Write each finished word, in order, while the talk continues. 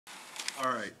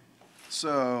All right.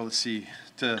 So let's see.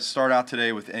 To start out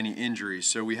today with any injuries,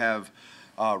 so we have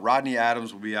Rodney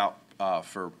Adams will be out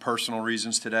for personal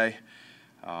reasons today.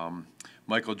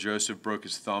 Michael Joseph broke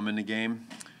his thumb in the game.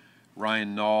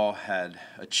 Ryan Nall had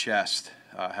a chest,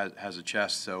 has a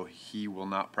chest, so he will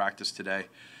not practice today.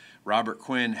 Robert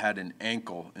Quinn had an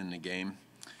ankle in the game.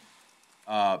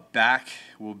 Back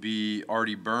will be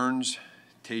Artie Burns,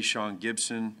 Tayshawn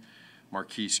Gibson,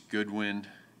 Marquise Goodwin.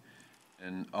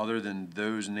 And other than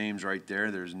those names right there,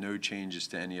 there's no changes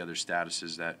to any other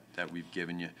statuses that we've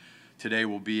given you. Today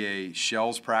will be a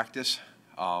shells practice,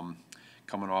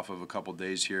 coming off of a couple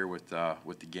days here with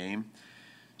the game.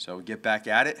 So get back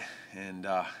at it and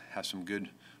have some good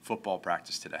football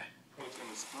practice today. Coach, in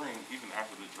the spring, even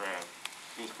after the draft,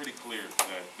 it was pretty clear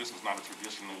that this was not a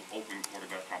traditional open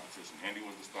quarterback competition. Andy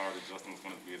was the starter, Justin was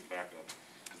going to be his backup.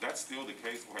 Is that still the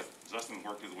case, or has Justin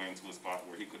worked his way into a spot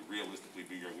where he could realistically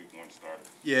be your week 1 starter?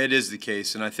 Yeah, it is the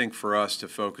case, and I think for us to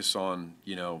focus on,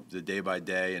 the day by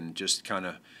day and just kind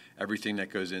of everything that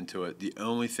goes into it, the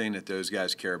only thing that those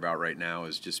guys care about right now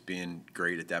is just being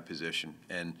great at that position.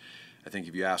 And I think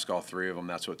if you ask all three of them,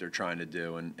 that's what they're trying to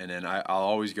do. And then I'll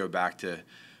always go back to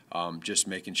just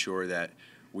making sure that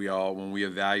when we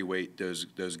evaluate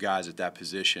those guys at that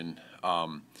position,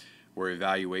 we're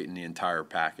evaluating the entire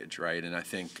package, right? And I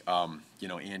think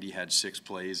Andy had 6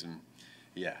 plays, and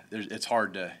yeah, it's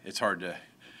hard to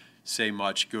say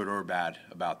much good or bad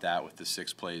about that with the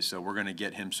 6 plays. So we're going to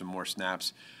get him some more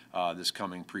snaps this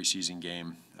coming preseason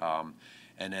game.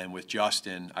 And then with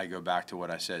Justin, I go back to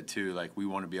what I said too. Like, we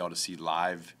want to be able to see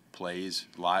live plays,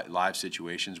 live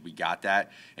situations. We got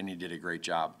that, and he did a great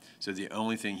job. So the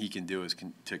only thing he can do is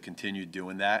to continue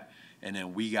doing that. And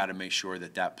then we got to make sure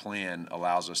that plan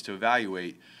allows us to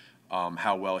evaluate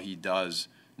how well he does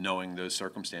knowing those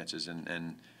circumstances.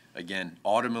 And again,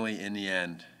 ultimately, in the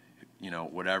end,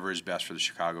 whatever is best for the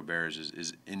Chicago Bears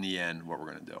is in the end what we're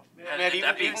going to do. And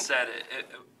that being said,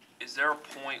 is there a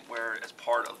point where, as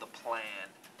part of the plan,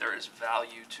 there is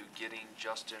value to getting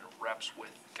Justin reps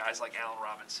with guys like Allen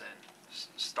Robinson,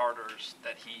 starters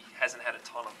that he hasn't had a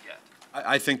ton of yet?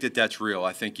 I think that's real.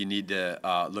 I think you need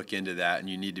to look into that, and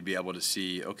you need to be able to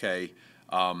see, okay,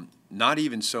 not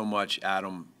even so much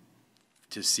Adam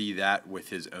to see that with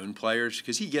his own players,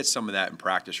 because he gets some of that in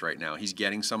practice right now. He's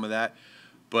getting some of that,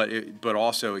 but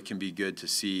also it can be good to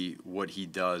see what he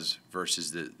does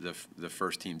versus the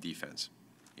first team defense.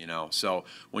 So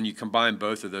when you combine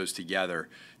both of those together,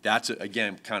 that's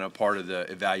again kind of part of the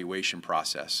evaluation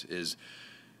process. Is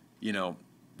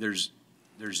there's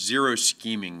zero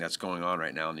scheming that's going on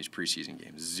right now in these preseason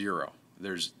games. Zero.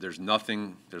 There's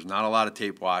nothing. There's not a lot of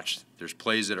tape watched. There's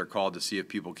plays that are called to see if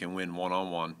people can win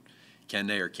one-on-one. Can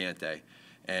they or can't they?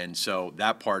 And so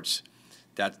that's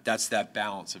that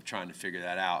balance of trying to figure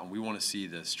that out. And we want to see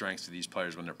the strengths of these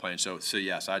players when they're playing. So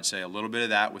yes, I'd say a little bit of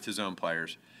that with his own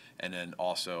players, and then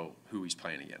also who he's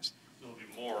playing against. There'll be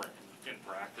more in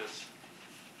practice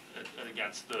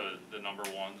against the number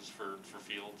ones for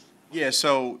Fields. Yeah,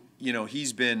 so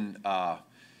he's been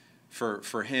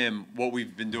for him, what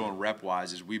we've been doing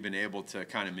rep-wise is we've been able to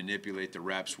kind of manipulate the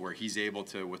reps where he's able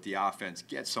to, with the offense,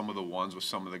 get some of the ones with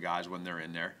some of the guys when they're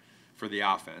in there for the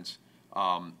offense,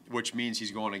 which means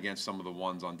he's going against some of the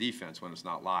ones on defense when it's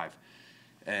not live.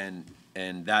 And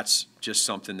that's just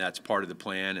something that's part of the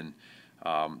plan,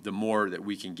 and the more that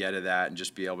we can get of that and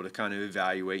just be able to kind of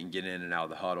evaluate and get in and out of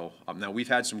the huddle. Now, we've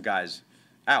had some guys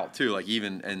out too, like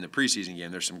even in the preseason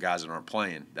game, there's some guys that aren't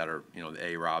playing that are, the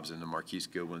A-Robs and the Marquise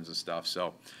Goodwins and stuff.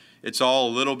 So it's all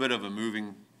a little bit of a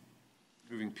moving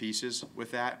pieces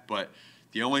with that. But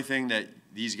the only thing that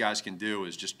these guys can do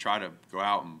is just try to go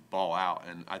out and ball out.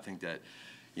 And I think that,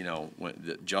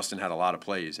 Justin had a lot of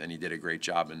plays, and he did a great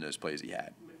job in those plays he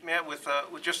had. Matt, with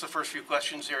just the first few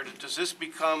questions here, does this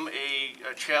become a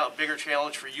bigger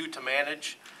challenge for you to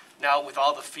manage now with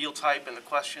all the field type and the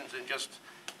questions, and just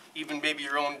even maybe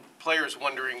your own players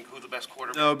wondering who the best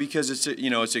quarterback is? No, because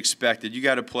it's expected. You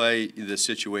got to play the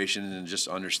situation and just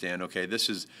understand, okay, this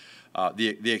is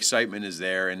the excitement is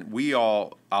there, and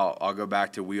I'll go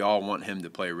back to, we all want him to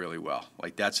play really well.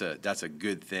 Like, that's a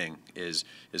good thing is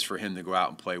for him to go out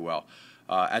and play well.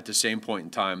 At the same point in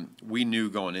time, we knew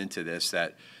going into this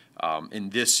that in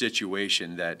this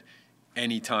situation that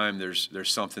anytime there's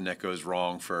something that goes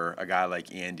wrong for a guy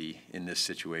like Andy in this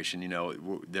situation,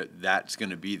 that's going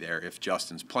to be there if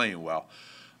Justin's playing well.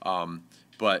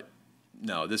 But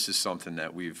no, this is something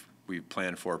that we've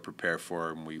planned for, prepared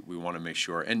for, and we want to make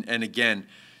sure. And again,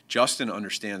 Justin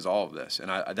understands all of this,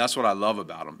 and that's what I love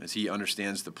about him, is he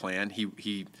understands the plan.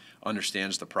 He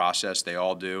understands the process. They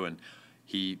all do, and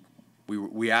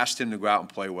we asked him to go out and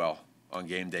play well on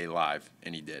game day live,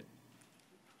 and he did.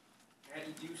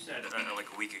 Andy, you said like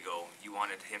a week ago you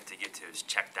wanted him to get to his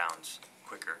checkdowns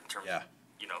quicker in terms of,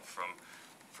 you know,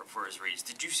 for his reads.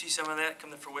 Did you see some of that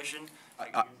come to fruition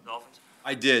against the Dolphins?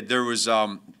 I did. There was,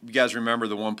 you guys remember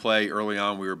the one play early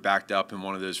on, we were backed up in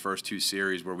one of those first two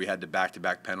series where we had the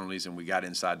back-to-back penalties and we got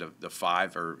inside the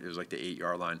 5, or it was like the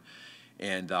 8-yard line.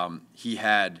 And he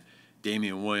had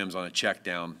Damian Williams on a check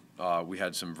down. We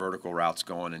had some vertical routes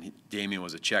going, and Damian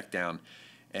was a check down.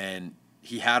 And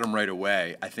he had him right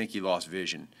away. I think he lost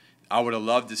vision. I would have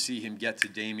loved to see him get to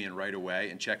Damian right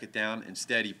away and check it down.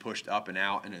 Instead, he pushed up and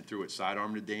out and then threw it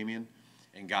sidearm to Damian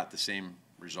and got the same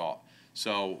result.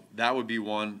 So that would be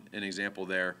an example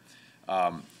there.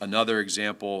 Another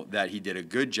example that he did a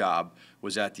good job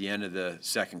was at the end of the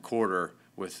second quarter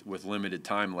with limited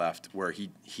time left, where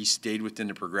he stayed within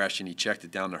the progression. He checked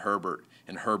it down to Herbert,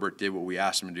 and Herbert did what we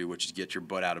asked him to do, which is get your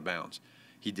butt out of bounds.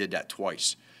 He did that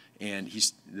twice. And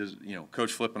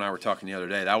Coach Flip and I were talking the other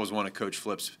day. That was one of Coach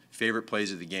Flip's favorite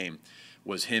plays of the game,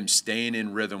 was him staying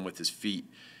in rhythm with his feet,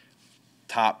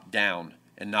 top down,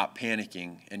 and not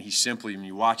panicking. And he simply, when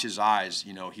you watch his eyes,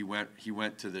 he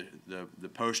went to the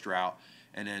post route,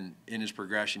 and then in his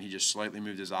progression, he just slightly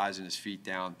moved his eyes and his feet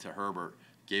down to Herbert,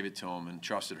 gave it to him, and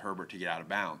trusted Herbert to get out of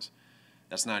bounds.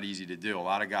 That's not easy to do. A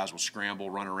lot of guys will scramble,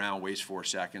 run around, waste 4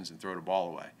 seconds, and throw the ball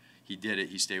away. He did it.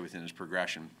 He stayed within his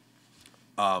progression.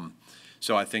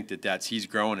 So I think he's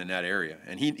growing in that area,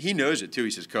 and he knows it too.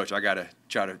 He says, "Coach, I got to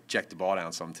try to check the ball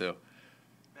down some too."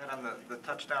 And on the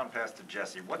touchdown pass to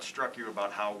Jesse, what struck you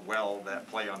about how well that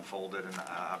play unfolded? And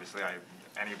obviously,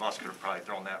 any of us could have probably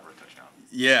thrown that for a touchdown.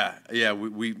 Yeah,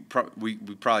 we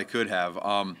probably could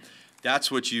have. That's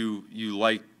what you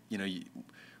like,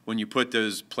 when you put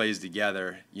those plays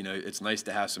together. It's nice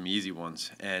to have some easy ones,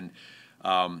 and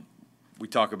we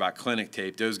talk about clinic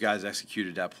tape. Those guys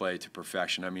executed that play to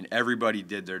perfection. I mean, everybody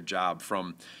did their job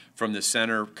from the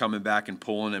center coming back and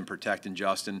pulling and protecting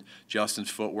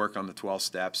Justin's footwork on the 12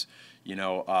 steps,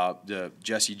 the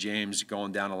Jesse James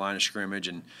going down the line of scrimmage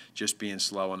and just being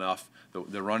slow enough,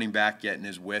 the running back getting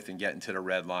his width and getting to the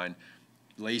red line,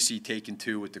 Lacey taking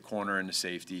 2 with the corner and the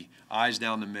safety, eyes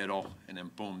down the middle, and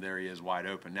then boom, there he is wide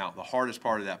open. Now, the hardest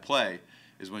part of that play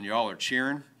is when you all are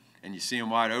cheering and you see him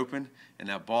wide open, and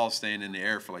that ball's staying in the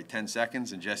air for like 10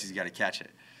 seconds, and Jesse's got to catch it.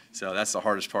 So that's the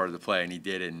hardest part of the play, and he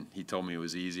did it, and he told me it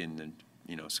was easy, and then,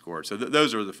 scored. So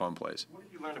those are the fun plays. What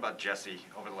did you learn about Jesse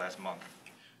over the last month?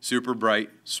 Super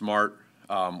bright, smart,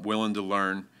 willing to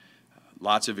learn,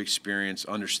 lots of experience,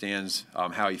 understands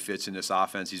how he fits in this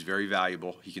offense. He's very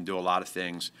valuable. He can do a lot of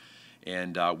things,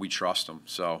 and we trust him.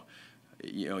 So,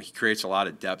 he creates a lot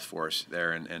of depth for us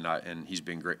there, and he's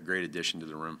been great addition to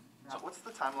the room. Now, what's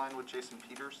the timeline with Jason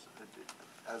Peters?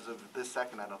 As of this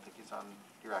second, I don't think he's on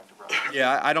your active roster.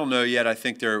 Yeah, I don't know yet. I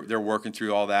think they're working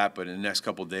through all that, but in the next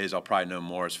couple of days, I'll probably know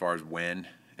more as far as when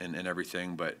and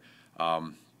everything. But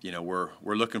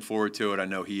we're looking forward to it. I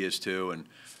know he is too,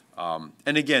 and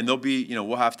again, there'll be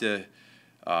we'll have to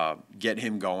get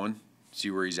him going,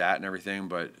 see where he's at and everything.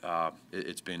 But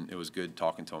it was good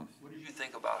talking to him. What did you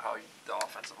think about how the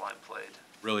offensive line played?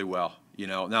 Really well.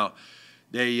 Now.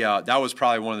 That was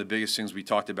probably one of the biggest things we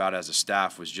talked about as a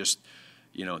staff was just,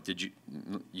 you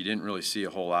didn't really see a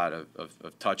whole lot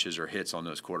of touches or hits on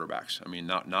those quarterbacks. I mean,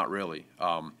 not really.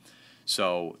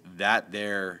 So that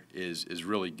there is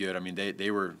really good. I mean,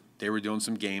 they were doing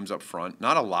some games up front,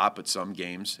 not a lot, but some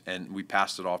games, and we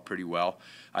passed it off pretty well.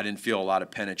 I didn't feel a lot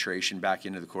of penetration back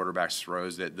into the quarterback's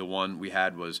throws. That the one we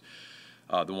had was.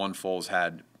 The one Foles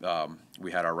had,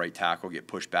 we had our right tackle get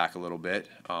pushed back a little bit.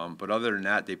 But other than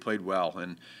that, they played well.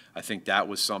 And I think that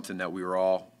was something that we were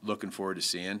all looking forward to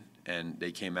seeing. And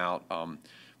they came out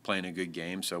playing a good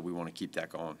game, so we want to keep that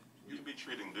going. Will you be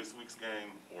treating this week's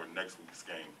game or next week's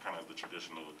game kind of the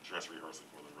traditional dress rehearsal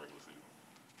for the regular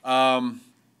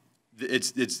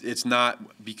season? It's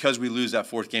not, because we lose that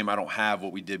 4th game, I don't have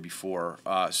what we did before.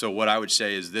 So what I would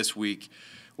say is this week,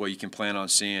 what you can plan on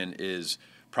seeing is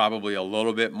probably a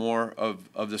little bit more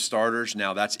of the starters.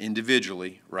 Now, that's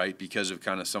individually, right, because of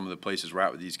kind of some of the places we're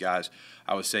at with these guys.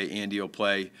 I would say Andy will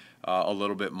play a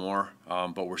little bit more,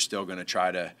 but we're still going to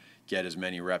try to get as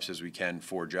many reps as we can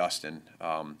for Justin.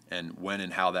 And when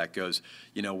and how that goes,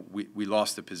 we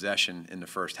lost the possession in the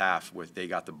first half with they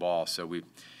got the ball, so we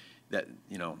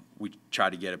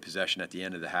tried to get a possession at the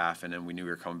end of the half, and then we knew we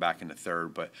were coming back in the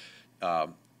third. But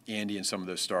Andy and some of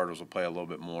those starters will play a little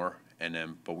bit more.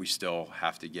 But we still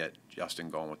have to get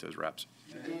Justin going with those reps.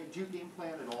 Do you game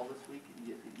plan at all this week?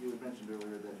 You had mentioned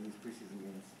earlier that these preseason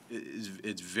games.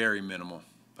 It's very minimal.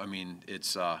 I mean,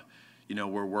 it's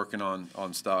we're working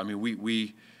on stuff. I mean,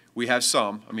 we have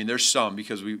some. I mean, there's some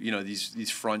because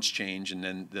these fronts change and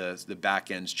then the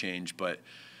back ends change, but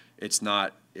it's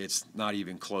not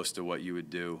even close to what you would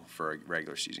do for a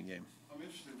regular season game. I'm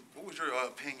interested. What was your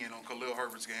opinion on Khalil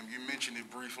Herbert's game? You mentioned it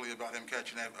briefly about him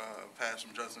catching that pass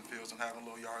from Justin Fields and having a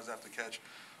little yards after catch.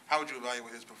 How would you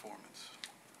evaluate his performance?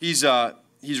 He's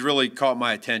really caught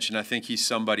my attention. I think he's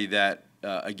somebody that,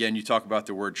 again, you talk about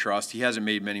the word trust. He hasn't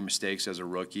made many mistakes as a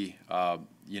rookie.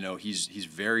 He's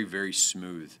very, very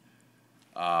smooth.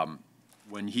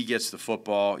 When he gets the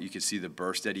football, you can see the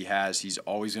burst that he has. He's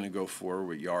always going to go forward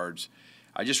with yards.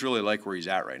 I just really like where he's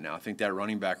at right now. I think that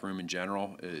running back room in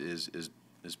general is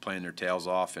playing their tails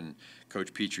off, and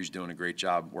Coach Petrie's doing a great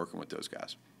job working with those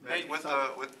guys. Hey, with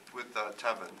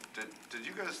Tevin, did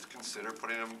you guys consider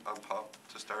putting him on PUP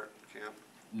to start camp?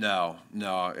 No.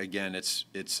 Again, it's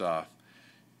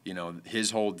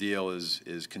his whole deal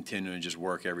is continuing to just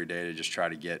work every day to just try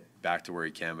to get back to where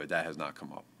he can, but that has not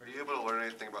come up. Are you able to learn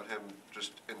anything about him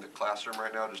just in the classroom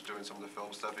right now, just doing some of the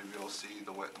film stuff? You'll be able to see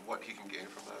what he can gain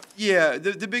from that? Yeah,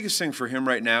 the biggest thing for him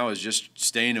right now is just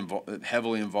staying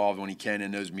heavily involved when he can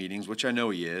in those meetings, which I know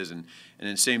he is. And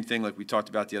then same thing like we talked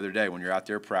about the other day, when you're out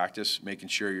there practice, making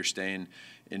sure you're staying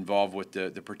involved with the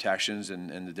protections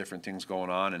and the different things going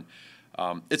on. And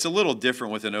it's a little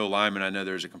different with an O-lineman. I know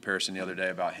there was a comparison the other day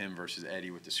about him versus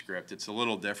Eddie with the script. It's a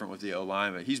little different with the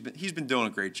O-lineman. He's been doing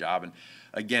a great job. And,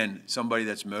 again, somebody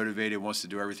that's motivated, wants to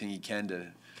do everything he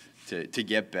can to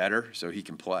get better so he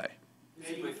can play.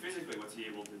 Anyway, physically, what's he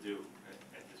able to do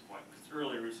at this point? Because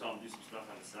earlier we saw him do some stuff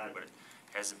on the side, But it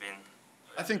hasn't been.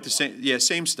 I think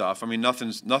same stuff. I mean,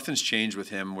 nothing's changed with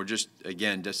him. We're just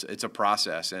it's a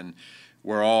process, and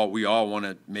we all want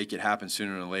to make it happen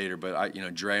sooner than later. But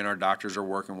Dre and our doctors are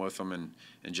working with him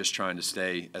and just trying to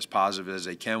stay as positive as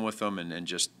they can with them, and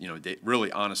just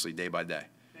really honestly day by day.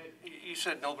 You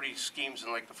said nobody schemes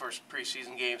in like the first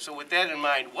preseason game. So with that in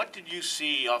mind, what did you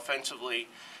see offensively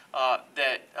was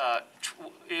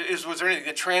there anything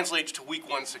that translates to week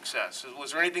one success?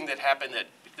 Was there anything that happened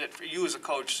that for you as a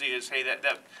coach see as, hey,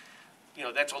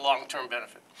 that's a long-term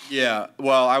benefit? Yeah,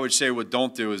 well, I would say what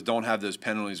don't do is don't have those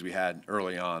penalties we had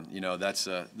early on. That's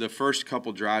the first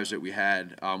couple drives that we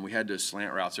had those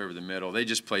slant routes over the middle. They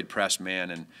just played press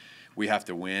man, and we have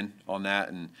to win on that.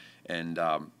 And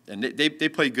they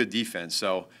played good defense.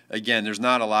 So, again, there's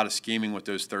not a lot of scheming with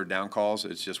those third down calls.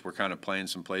 It's just we're kind of playing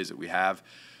some plays that we have.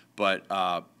 But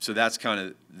so that's kind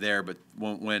of there. But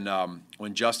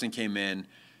when Justin came in,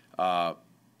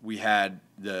 we had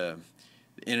the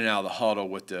in and out of the huddle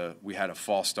we had a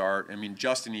false start. I mean,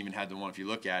 Justin even had the one. If you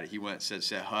look at it, he went and said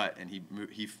set hut, and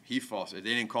he false. They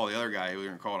didn't call the other guy. They were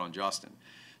going to call it on Justin.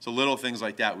 So little things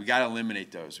like that, we got to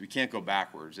eliminate those. We can't go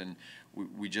backwards, and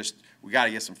we got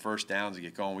to get some first downs to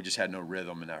get going. We just had no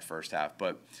rhythm in that first half.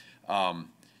 But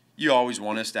you always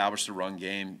want to establish the run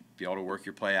game, be able to work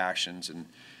your play actions,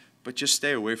 but just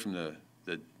stay away from the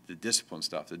discipline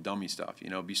stuff, the dummy stuff.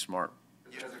 Be smart.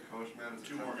 As a coach, man,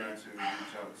 is it time to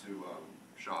reach out to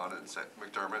Sean and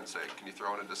McDermott and say, can you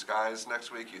throw in a disguise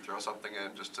next week? You throw something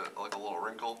in just like a little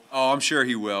wrinkle? Oh, I'm sure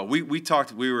he will. We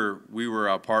talked. We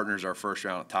were partners our first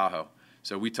round at Tahoe,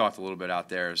 so we talked a little bit out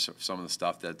there. Some of the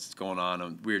stuff that's going on,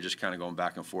 and we were just kind of going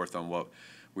back and forth on what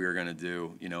we were going to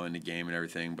do, in the game and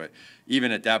everything. But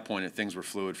even at that point, things were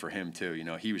fluid for him too.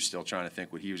 He was still trying to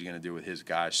think what he was going to do with his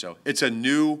guys. So it's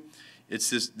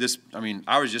this. I mean,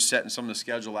 I was just setting some of the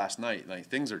schedule last night. Like,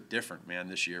 things are different, man,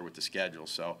 this year with the schedule.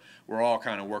 So we're all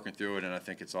kind of working through it, and I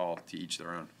think it's all to each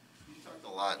their own.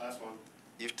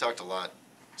 You've talked a lot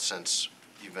since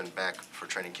you've been back for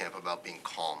training camp about being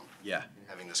calm. Yeah.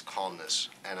 Having this calmness,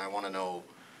 and I want to know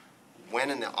when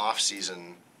in the off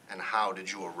season and how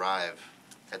did you arrive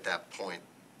at that point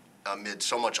amid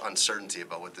so much uncertainty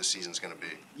about what this season's going to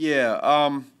be? Yeah,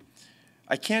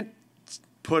 I can't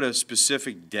put a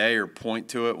specific day or point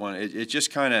to it when it just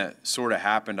kind of sort of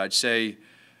happened. I'd say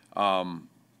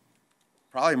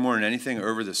probably more than anything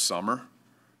over the summer.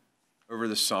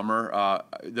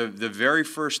 The very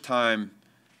first time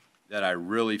that I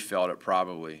really felt it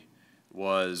probably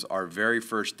was our very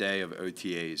first day of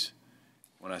OTAs.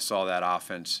 When I saw that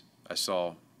offense, I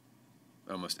saw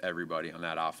almost everybody on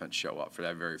that offense show up for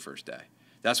that very first day.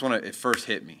 That's when it first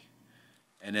hit me.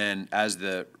 And then as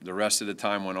the rest of the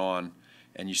time went on,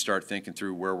 and you start thinking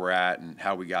through where we're at and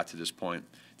how we got to this point,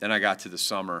 then I got to the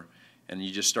summer, and you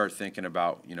just start thinking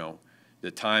about,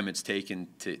 the time it's taken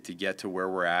to get to where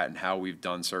we're at and how we've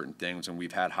done certain things, and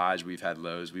we've had highs, we've had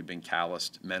lows, we've been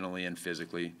calloused mentally and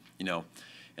physically,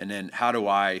 and then how do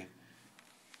I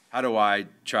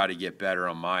try to get better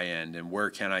on my end, and where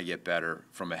can I get better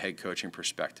from a head coaching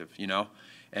perspective,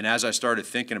 And as I started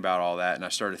thinking about all that, and I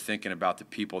started thinking about the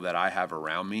people that I have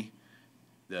around me,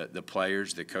 the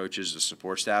players, the coaches, the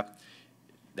support staff,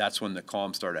 that's when the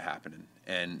calm started happening.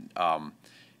 And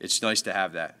it's nice to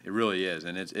have that. It really is.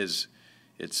 And it's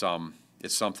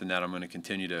something that I'm going to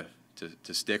continue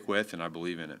to stick with, and I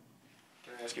believe in it.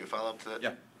 Can I ask you a follow-up to that?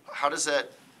 Yeah. How does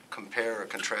that compare or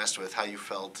contrast with how you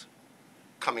felt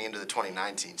coming into the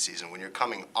 2019 season when you're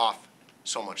coming off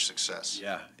so much success?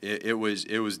 Yeah, it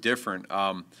was different.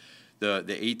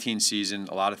 The 18 season,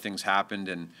 a lot of things happened,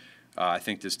 and I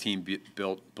think this team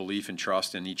built belief and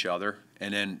trust in each other.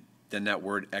 And then that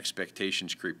word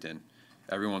expectations creeped in.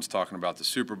 Everyone's talking about the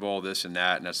Super Bowl, this and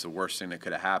that, and that's the worst thing that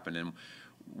could have happened. And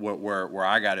where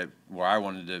I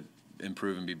wanted to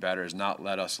improve and be better is not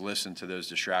let us listen to those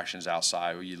distractions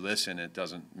outside. When you listen, it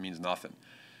means nothing.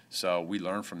 So we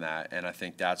learn from that, and I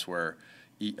think that's where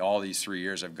all these 3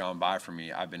 years have gone by for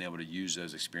me. I've been able to use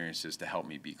those experiences to help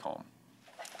me be calm.